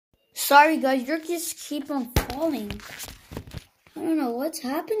Sorry guys, you just keep on falling. I don't know what's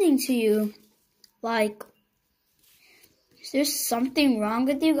happening to you. Like, is there something wrong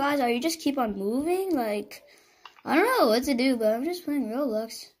with you guys? Or you just keep on moving? Like, I don't know what to do, but I'm just playing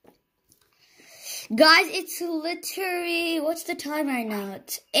Roblox. Guys, it's literally, what's the time right now?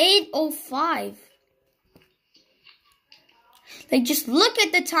 It's 8:05. Like, just look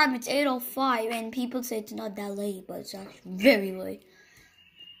at the time. It's 8:05, and people say it's not that late, but it's actually very late.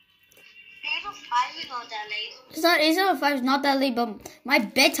 8:05 is not that late. It's not 8:05. It's not that late, but my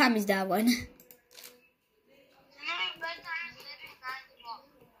bedtime is that one. My bedtime is literally 9 o'clock.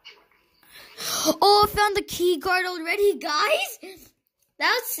 Oh, I found the key card already, guys.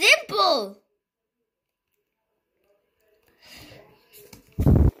 That was simple.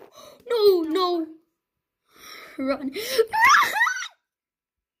 No. Run.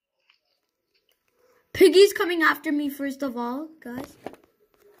 Piggy's coming after me first of all, guys.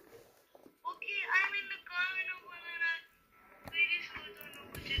 Okay, I'm in the car and I really don't know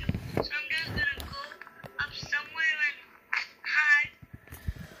what to do. So I'm just gonna go up somewhere and hide.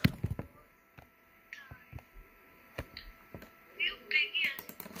 You Piggy is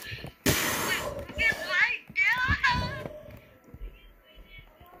right there. Yes, I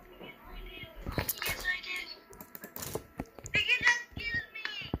did. Piggy just killed me.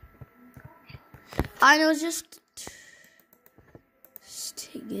 I know, just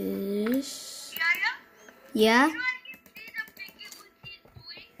take this. Yahya? Yeah? You know I can see the Piggy what he's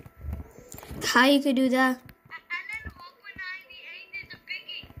doing? How you could do that? And then open eye the end is the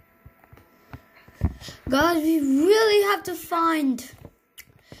Piggy. Guys, we really have to find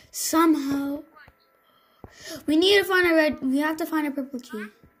somehow. We need to find a red. We have to find a purple key.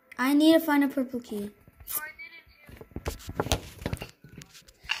 I need to find a purple key.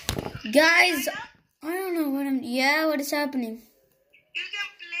 Guys, I don't know what yeah, what is happening? You can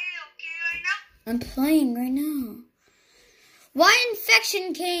play, okay, right now? I'm playing right now. Why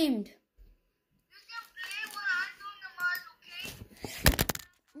infection came? You can play what I'm doing about, okay?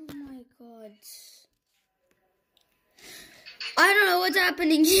 Oh my god. I don't know what's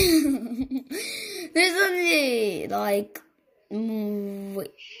happening. There's only like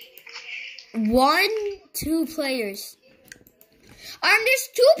wait. 2 players. There's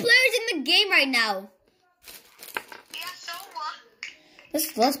 2 players in the game right now. Yeah, so what?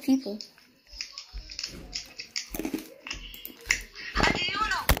 That's less people. How do you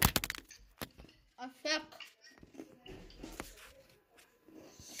know? I suck.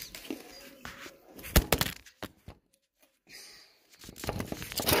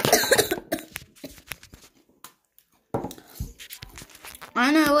 I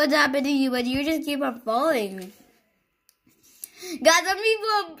don't know what's happening to you, but you just keep on falling. Guys, some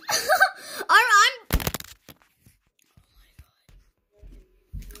people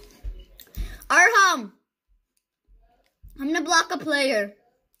Arham, I'm gonna block a player.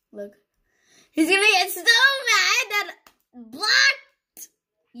 Look. He's gonna get so mad that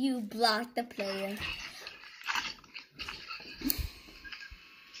you blocked the player.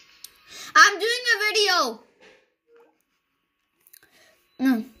 I'm doing a video.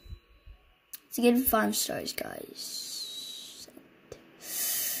 No. To get 5 stars, guys.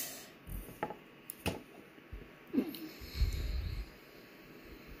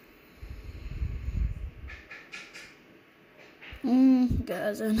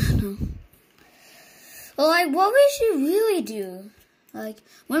 Guys, I don't know. Well, like, what we should really do, like,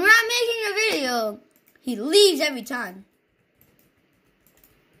 when we're not making a video, he leaves every time.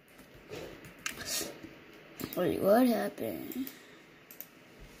 Wait, what happened?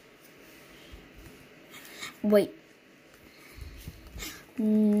 Wait.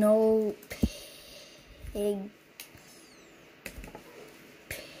 No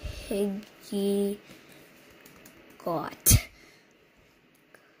Piggy got.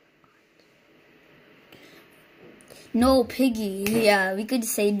 No Piggy. Yeah, we could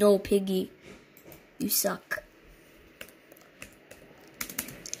say no Piggy. You suck.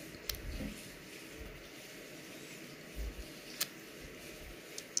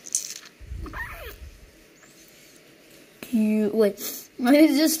 Wait.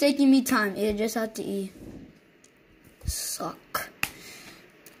 It's just taking me time. It just had to eat. Suck.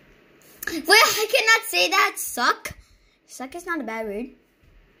 Wait, I cannot say that. Suck. Suck is not a bad word.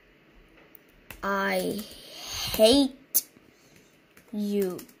 I hate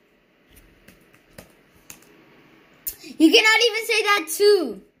you. You cannot even say that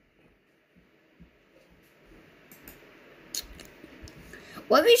too.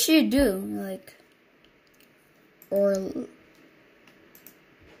 What we should do, like, or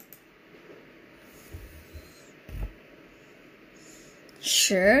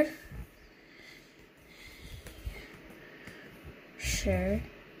sure. Sure.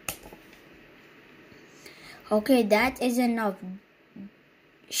 Okay, that is enough.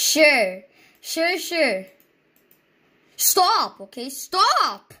 Sure. Sure. Stop, okay?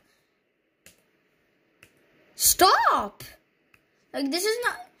 Stop! Stop! Like, this is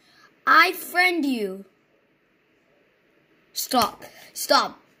not... I friend you. Stop.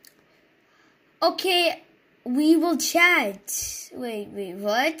 Okay, we will chat. Wait,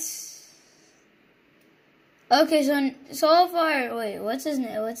 what? Okay, so far, wait, what's his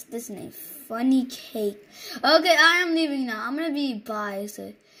name? What's this name? Funny Cake. Okay, I am leaving now. I'm gonna be bye.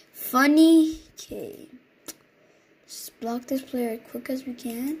 So, Funny Cake. Just block this player as quick as we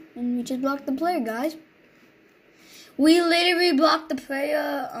can, and we just block the player, guys. We literally blocked the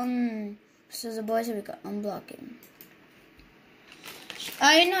player. So the boy said we could unblock him.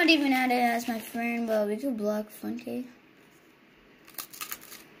 I'm not even added as my friend, but we could block Fun Cake.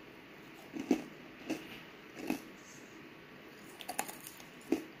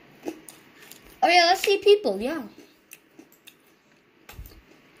 Oh yeah, let's see people, yeah.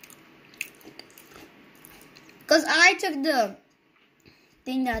 Because I took the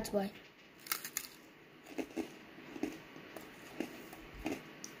thing, that's why.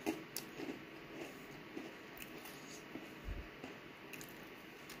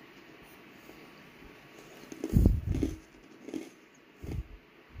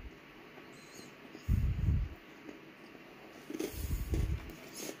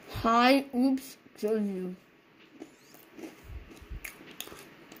 Hi, oops, killed you.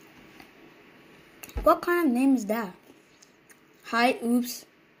 What kind of name is that? Hi, oops,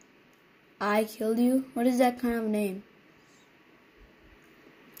 I killed you. What is that kind of name?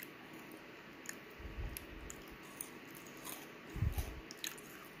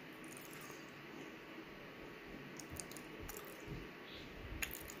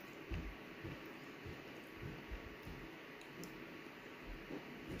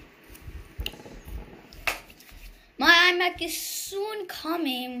 My iMac is soon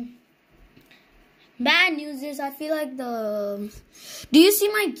coming. Bad news is I feel like the... Do you see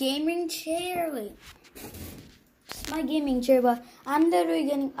my gaming chair? Wait. It's my gaming chair, but I'm literally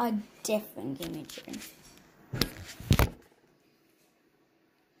getting a different gaming chair.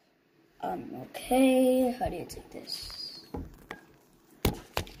 Okay. How do you take this?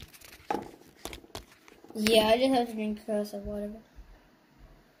 Yeah, I just have to drink a glass of water.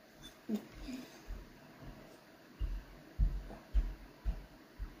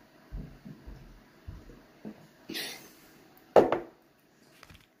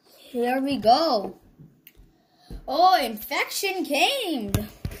 Here we go. Oh, infection came.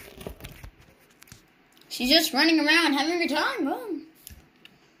 She's just running around having a good time. Oh.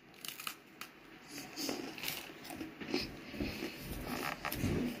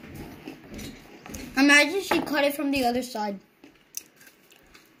 Imagine she cut it from the other side.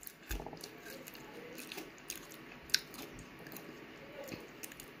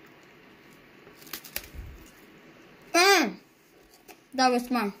 That was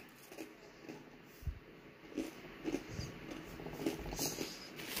smart.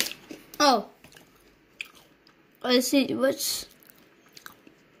 Oh, let's see, let's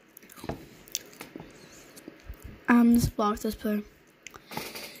just block this player.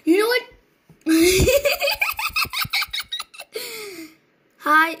 You know what?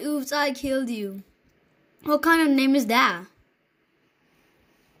 Hi, oops, I killed you. What kind of name is that?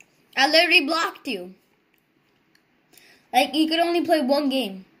 I literally blocked you. Like, you could only play one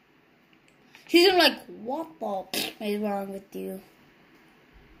game. She's gonna like, what the is wrong with you?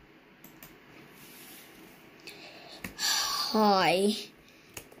 Hi.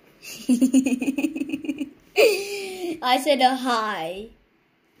 I said a hi.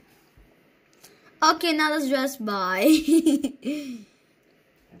 Okay, now let's just bye.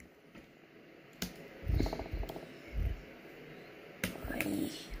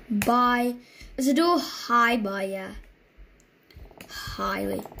 Bye. Let's do hi bye, yeah. Hi,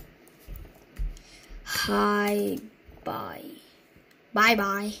 wait. Hi bye. Bye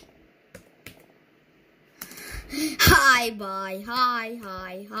bye. Hi, bye, hi,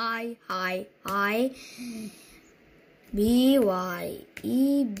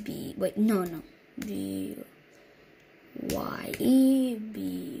 B-Y-E-B, wait, no, B-Y-E-B-Y-E,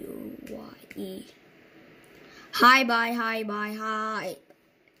 hi, bye, hi.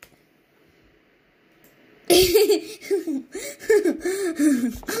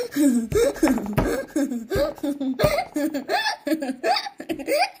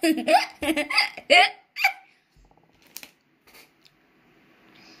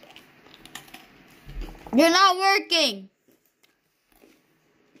 You're not working.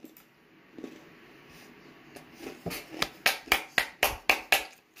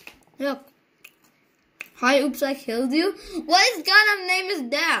 Look. Hi, oops, I killed you. What kind of name is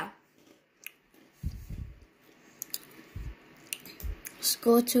that? Let's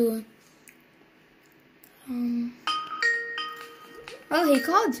go to... Oh, he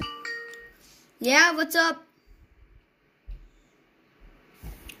called. Yeah, what's up?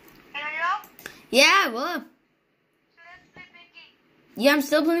 Hello? Yeah, what? So let's play Piggy. Yeah, I'm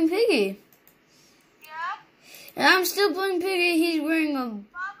still playing Piggy. Yeah? Yeah, I'm still playing Piggy. He's wearing a...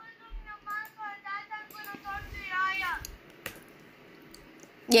 Papa's looking at my phone. Dad, I'm gonna talk to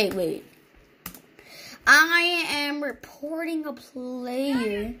Yahya. Wait. I am reporting a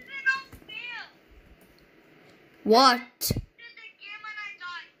player. What?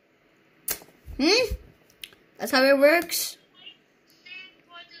 That's how it works?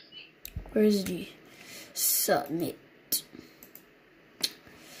 Where's the submit?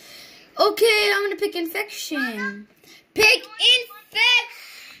 Okay, I'm gonna pick infection. Pick infection!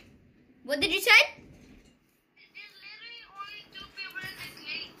 What did you say? There's literally only 2 people in this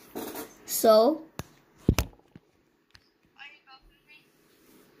league. So? Are you copying me?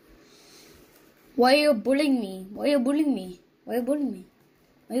 Why are you bullying me? Why are you bullying me? Why are you bullying me?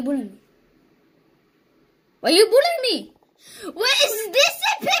 Why are you bullying me? Why are you bullying me? What is this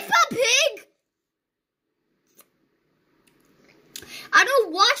a Peppa Pig? I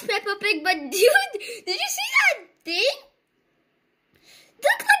don't watch Peppa Pig, but dude, did you see that thing?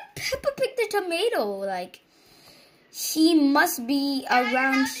 Look like Peppa Pig the tomato. Like, she must be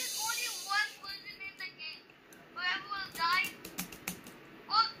around. There's only one person in the game. Whoever will die.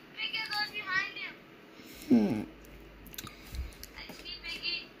 Oh, Piggy is right behind him. I see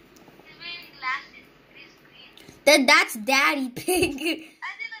Piggy. He's wearing glasses. He's green. That's Daddy Pig.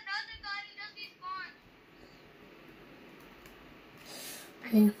 And then another guy, he just respawned. Oh,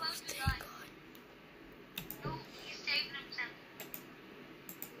 He's about to thank die. God. No, he saved himself.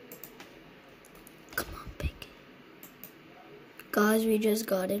 Come on, Piggy. Guys, we just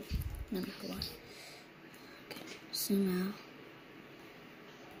got it. Number 1. Okay, so now. No.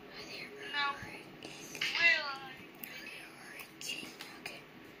 Where are you? Okay.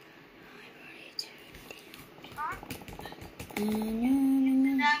 Huh?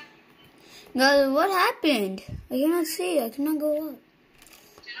 Guys, what happened? I cannot see. I cannot go up.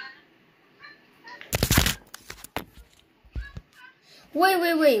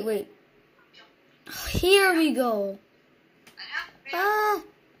 Wait. Here we go. Ah.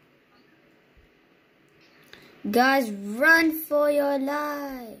 Guys, run for your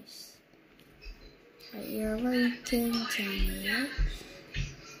lives. You're waiting to me.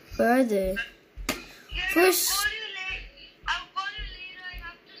 Where are they? First. I'll call you later. I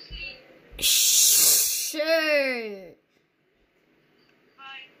have to sleep. Sure.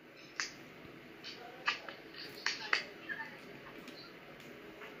 Bye.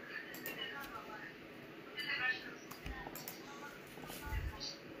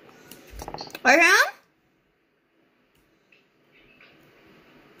 Around?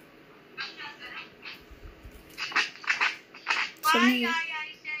 Bye, Yahya,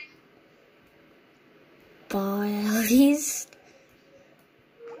 he said. Bye, at least.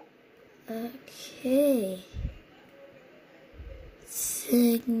 Okay.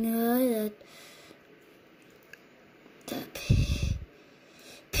 Signal that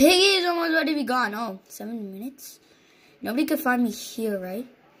Piggy is almost ready to be gone. Oh, 7 minutes. Nobody could find me here, right?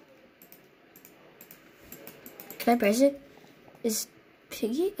 Can I press it? Is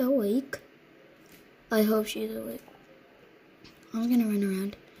Piggy awake? I hope she's awake. I'm gonna run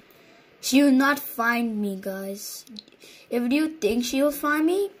around. She will not find me, guys. If you think she will find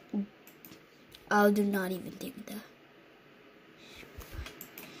me, I do not even think that.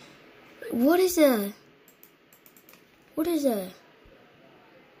 What is that? What is that?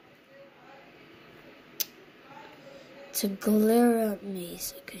 It's a glare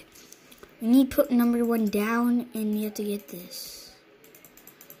maze. Okay. We need to put number 1 down, and we have to get this.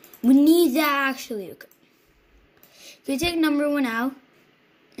 We need that actually. Okay. We take number 1 out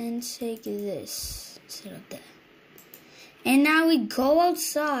and take this instead of that. And now we go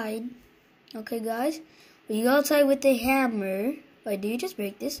outside. Okay, guys. We go outside with the hammer. Wait, do you just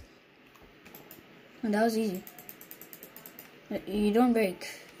break this? Oh, that was easy. You don't break.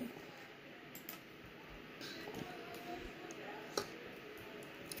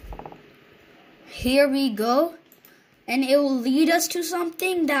 Here we go. And it will lead us to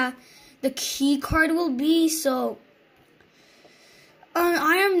something that the key card will be. So,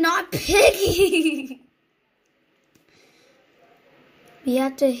 I am not Piggy. We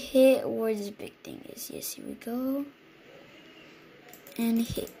have to hit where this big thing is. Yes, here we go. And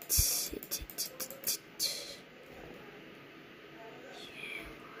hit.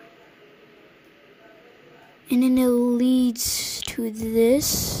 And then it leads to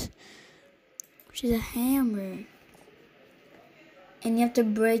this, which is a hammer. And you have to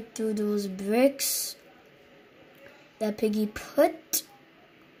break through those bricks that Piggy put.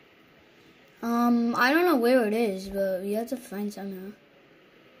 I don't know where it is, but we have to find somehow.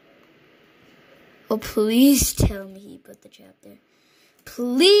 Oh, please tell me he put the trap there.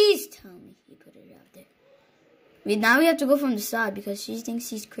 Please tell me he put a trap there. Now we have to go from the side because she thinks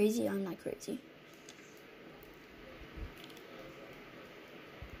she's crazy. I'm not crazy.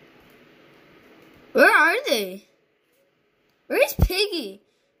 Where are they? Where's Piggy?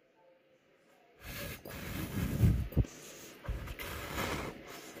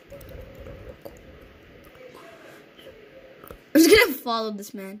 I'm just gonna follow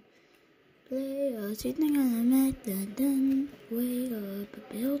this man. Play a sitting on the mat, dun, way up,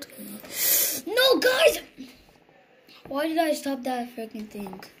 build. No, guys! Why did I stop that freaking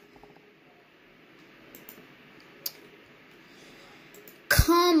thing?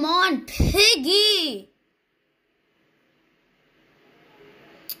 Come on, Piggy!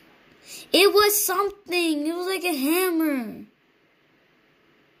 It was something. It was like a hammer.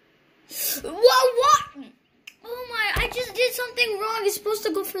 Whoa, what? Oh my, I just did something wrong. It's supposed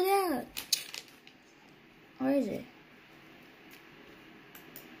to go for that. Where is it?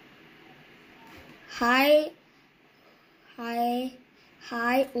 Hi,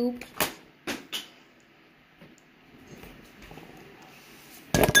 oop.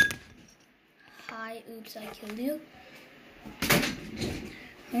 Hi, oops, I killed you. I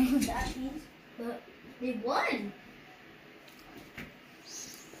don't know what that means, but they won.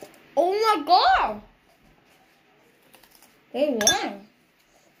 Oh my god! They won.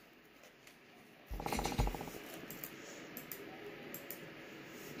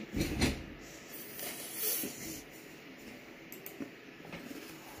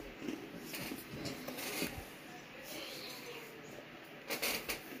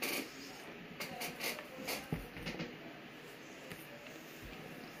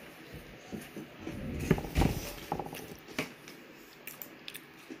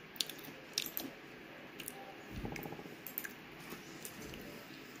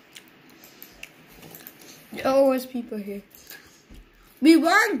 There always people here. We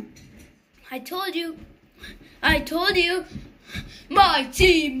won! I told you. My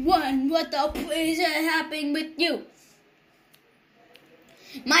team won. What the is happening with you?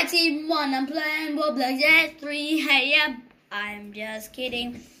 My team won. I'm playing Roblox at 3 a.m. I'm just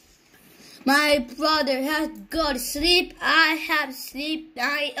kidding. My brother has to go to sleep. I have to sleep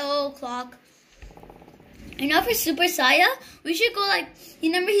 9 o'clock. You know, for Super Saya, we should go like, you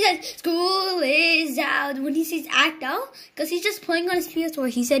remember he said, school is out, when he says act out, because he's just playing on his PS4,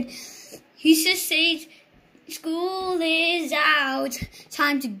 he should say, school is out,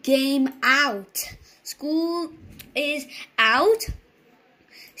 time to game out. School is out,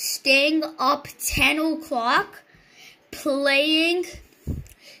 staying up 10 o'clock, playing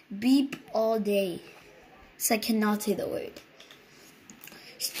beep all day. So I cannot say the word.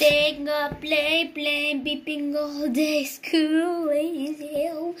 Staying up, playing, beeping all day. School is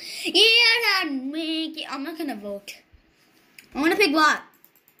hell. Yeah, I'm not gonna vote. I wanna pick what?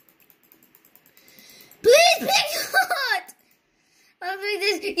 Please pick what? I'll pick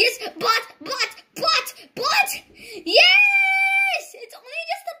this. Yes, but. Yes! It's only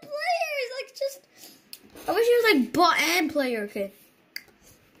just the players. Like, just. I wish it was like bot and player. Okay.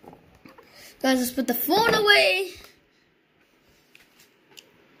 Guys, let's put the phone away.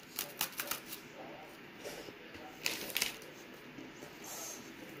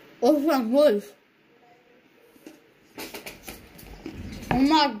 Oh my voice. Oh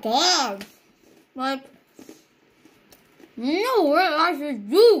my god. Like, you know what I should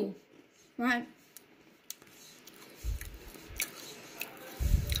do? Right?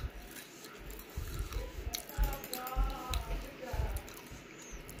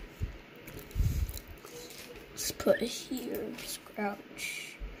 Let's put it here.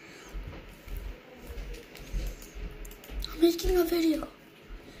 Scrouch. I'm making a video.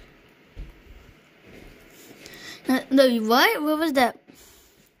 No, what? What was that?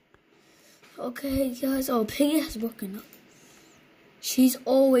 Okay, guys. Oh, Piggy has woken up. She's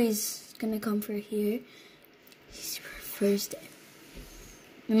always gonna come for here. It's her first day.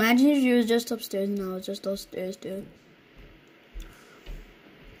 Imagine if she was just upstairs and I was just upstairs, dude.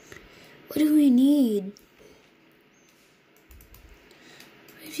 What do we need?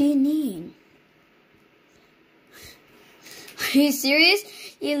 What do you need? Are you serious?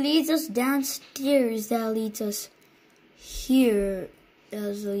 It leads us downstairs. That leads us here.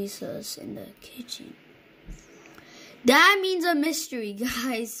 That leads us in the kitchen. That means a mystery,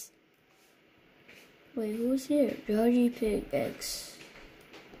 guys. Wait, who's here? Georgie Pig X.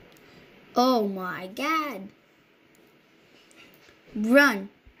 Oh my god. Run.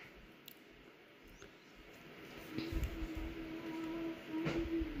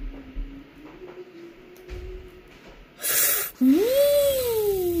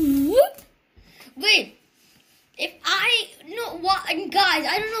 Wait. If I no why guys,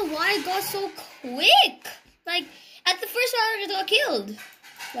 I don't know why it got so quick. Like at the first round I just got killed.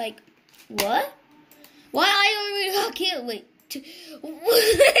 Like what? Why I already got killed? Wait,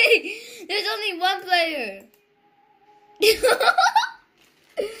 wait. There's only one player.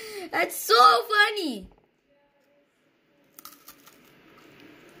 That's so funny.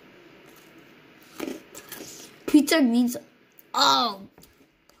 Pizza means oh.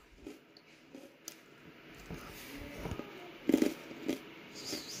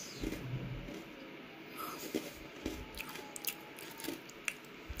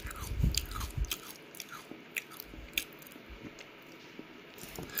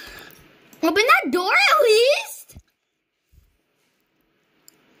 Open that door at least.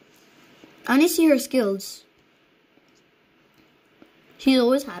 I need to see her skills. She's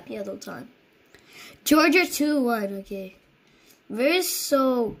always happy at the time. Georgia 2-1, okay. Very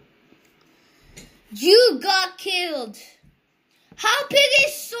so. You got killed. How big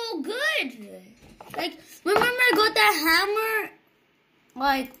is so good? Like, remember I got that hammer?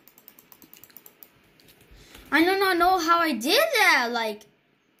 Like, I do not know how I did that. Like,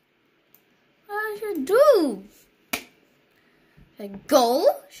 what I should do? Should I go?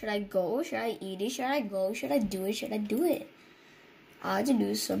 Should I go? Should I eat it? Should I go? Should I do it? Should I do it? I have to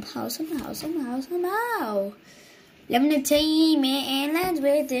do somehow. Let me tell you, man, let's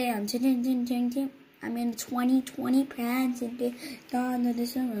wait there. I'm in 2020 pants and they gone to the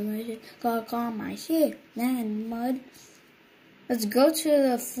summer. Got my shit. Man, mud. Let's go to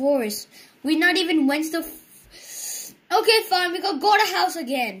the forest. We not even went to the. Okay, fine. We gotta go to the house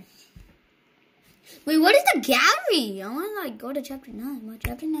again. Wait, what is the gallery? I want to like go to chapter 9. What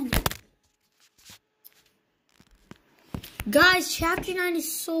chapter 9? Guys, chapter 9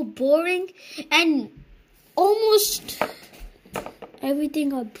 is so boring and almost everything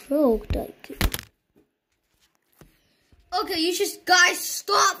got broke. Like, okay, you just guys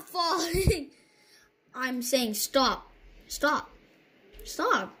stop falling. I'm saying stop. Stop.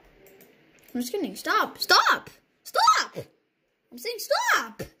 Stop. I'm just kidding. Stop. Stop. Stop. I'm saying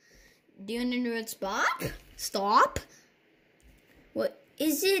stop. Do you know the red spot? Stop. What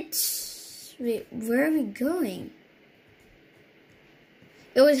is it? Wait, where are we going?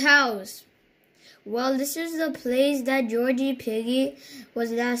 It was house. Well, this is the place that Georgie Piggy was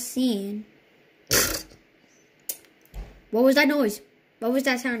last seen. What was that noise? What was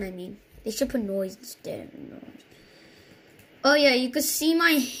that sound? I mean, they should put noise instead of noise. Oh yeah, you could see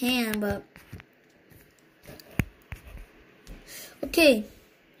my hand, but okay.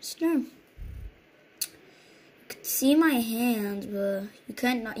 Sure. You could see my hand, but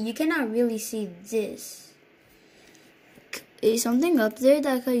you cannot really see this. Is something up there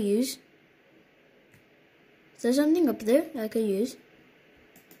that I could use? Is there something up there that I could use?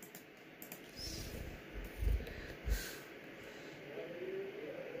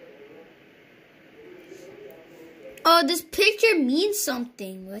 Oh, this picture means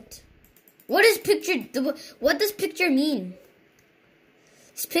something. What? What does picture mean?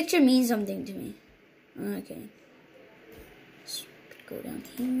 This picture means something to me. Okay. Let's go down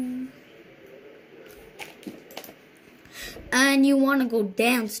here. And you want to go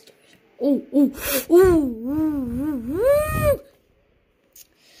downstairs. Oh.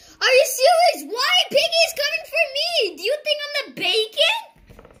 Are you serious? Why Piggy is coming for me? Do you think I'm the bacon?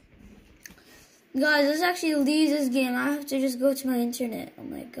 Guys, let's actually leave this game. I have to just go to my internet. Oh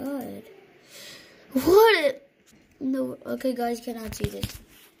my god. What? No. Okay, guys, cannot see this.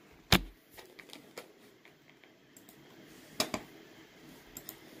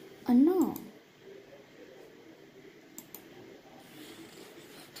 Oh no.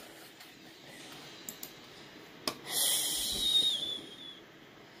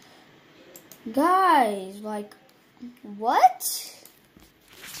 Guys, like, what?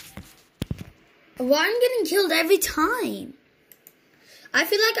 Why I'm getting killed every time? I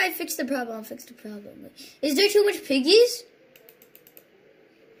feel like I fixed the problem. Is there too much piggies?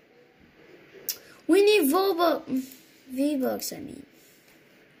 We need V-Bucks, I mean.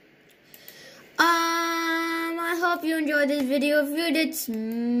 I hope you enjoyed this video. If you did,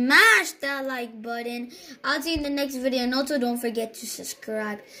 smash that like button. I'll see you in the next video. And also, don't forget to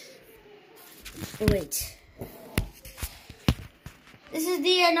subscribe. Wait. This is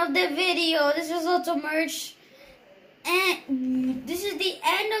the end of the video. This is also merch. And this is the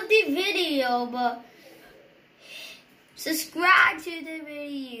end of the video. But subscribe to the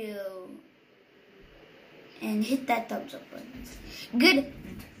video, and hit that thumbs up button.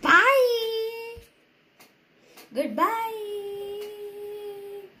 Goodbye. Goodbye.